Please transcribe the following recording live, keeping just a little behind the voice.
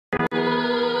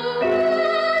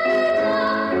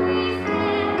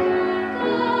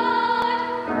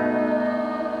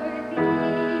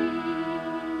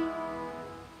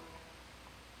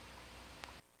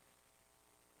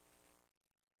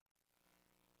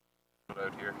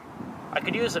out here. I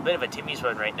could use a bit of a Timmy's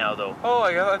run right now, though. Oh,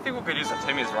 I think we could use a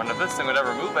Timmy's run. If this thing would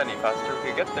ever move any faster, we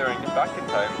could get there and get back in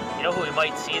time. You know who we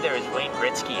might see there is Wayne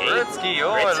Gretzky, eh? Gretzky,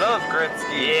 oh, I love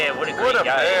Gretzky. Yeah, what a great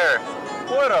guy. Player.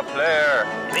 What a player.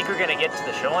 You think we're going to get to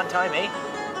the show on time, eh?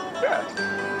 Yeah.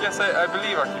 Yes, I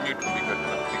believe our commute will be good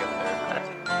enough to get there.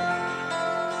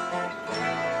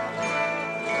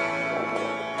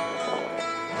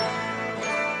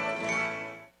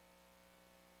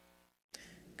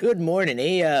 Good morning,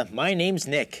 eh? My name's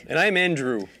Nick. And I'm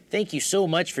Andrew. Thank you so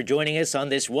much for joining us on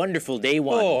this wonderful day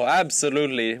one. Oh,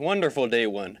 absolutely. Wonderful day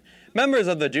one. Members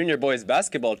of the junior boys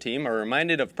basketball team are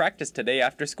reminded of practice today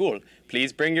after school.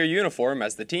 Please bring your uniform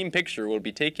as the team picture will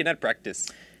be taken at practice.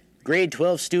 Grade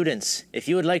 12 students, if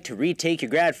you would like to retake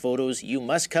your grad photos, you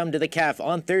must come to the CAF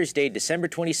on Thursday, December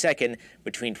 22nd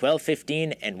between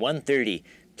 12:15 and 1:30.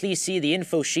 Please see the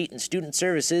info sheet in student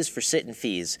services for sit-in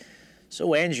fees.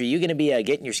 So, Andrew, you going to be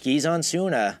getting your skis on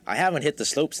soon? I haven't hit the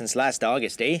slope since last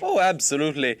August, eh? Oh,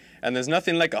 absolutely. And there's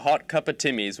nothing like a hot cup of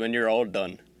Timmy's when you're all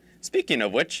done. Speaking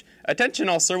of which, attention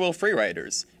all Sirwell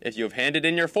freeriders. If you have handed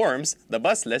in your forms, the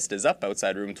bus list is up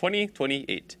outside room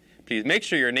 2028. Please make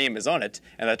sure your name is on it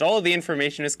and that all of the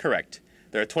information is correct.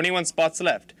 There are 21 spots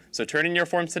left, so turn in your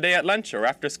forms today at lunch or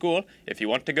after school if you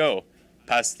want to go.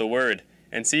 Pass the word.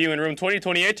 And see you in room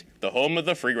 2028, the home of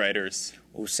the freeriders.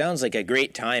 Oh, sounds like a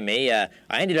great time, eh?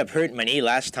 I ended up hurting my knee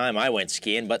last time I went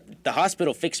skiing, but the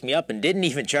hospital fixed me up and didn't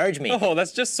even charge me. Oh,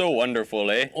 that's just so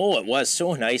wonderful, eh? Oh, it was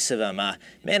so nice of them.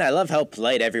 Man, I love how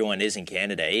polite everyone is in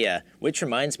Canada, eh? Which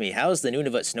reminds me, how's the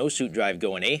Nunavut snowsuit drive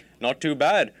going, eh? Not too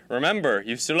bad. Remember,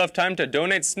 you still have time to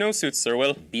donate snowsuits,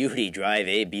 Sirwell. Beauty drive,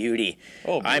 eh? Beauty.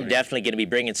 Oh, beauty. I'm definitely going to be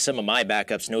bringing some of my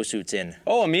backup snowsuits in.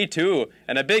 Oh, me too.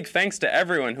 And a big thanks to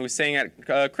everyone who sang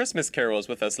at Christmas carols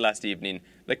with us last evening.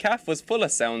 The CAF was full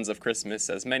of sounds of Christmas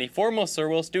as many formal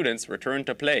Sirwell students returned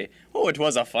to play. Oh, it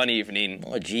was a fun evening.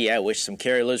 Oh, gee, I wish some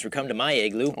carolers would come to my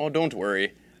igloo. Oh, don't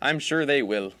worry. I'm sure they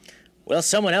will. Well,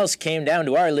 someone else came down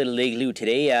to our little igloo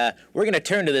today. We're going to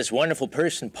turn to this wonderful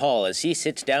person, Paul, as he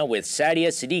sits down with Sadia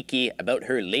Siddiqui about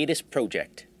her latest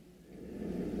project.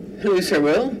 Hello,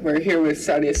 Sirwell. We're here with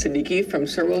Sadia Siddiqui from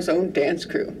Sirwell's own dance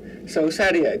crew. So,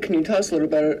 Sadia, can you tell us a little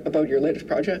bit about your latest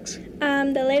projects?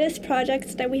 The latest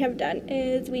projects that we have done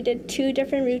is we did 2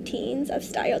 different routines of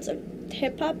styles of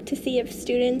hip-hop to see if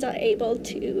students are able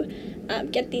to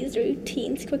get these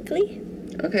routines quickly.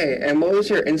 Okay, and what was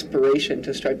your inspiration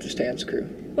to start this dance crew?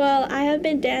 Well, I have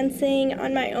been dancing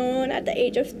on my own at the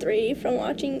age of 3 from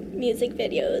watching music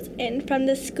videos, and from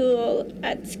the school,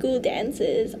 at school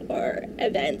dances or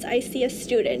events, I see a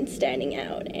student standing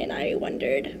out, and I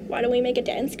wondered, why don't we make a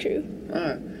dance crew?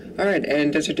 All right,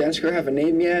 and does your dance crew have a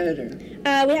name yet? Or?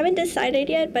 We haven't decided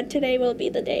yet, but today will be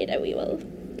the day that we will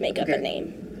make up a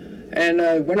name.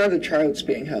 And when are the tryouts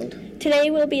being held?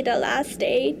 Today will be the last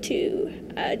day to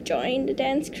join the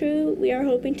dance crew. We are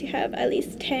hoping to have at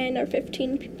least 10 or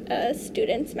 15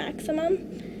 students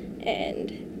maximum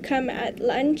and come at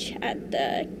lunch at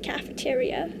the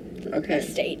cafeteria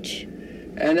stage.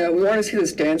 And we want to see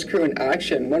this dance crew in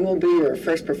action. When will be your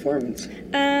first performance?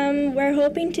 We're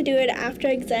hoping to do it after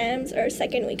exams or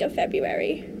second week of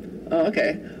February. Oh,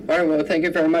 okay. All right, well, thank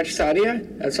you very much, Sadia.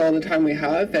 That's all the time we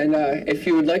have. And if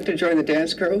you would like to join the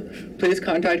dance crew, please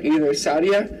contact either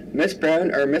Sadia, Miss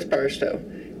Brown, or Miss Barstow.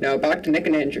 Now, back to Nick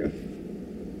and Andrew.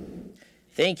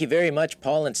 Thank you very much,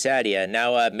 Paul and Sadia.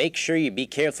 Now, make sure you be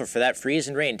careful for that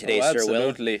freezing rain today, Sir Will.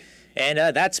 Absolutely. And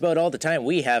that's about all the time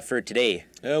we have for today.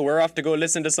 We're off to go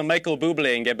listen to some Michael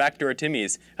Bublé and get back to our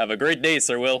Timmies. Have a great day,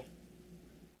 Sir Will.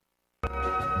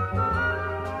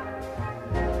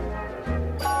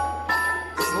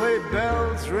 Sleigh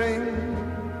bells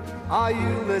ring, are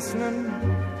you listening?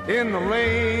 In the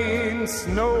lane,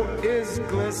 snow is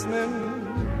glistening.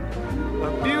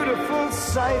 A beautiful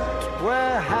sight,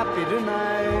 we're happy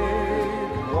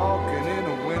tonight, walking in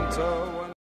a winter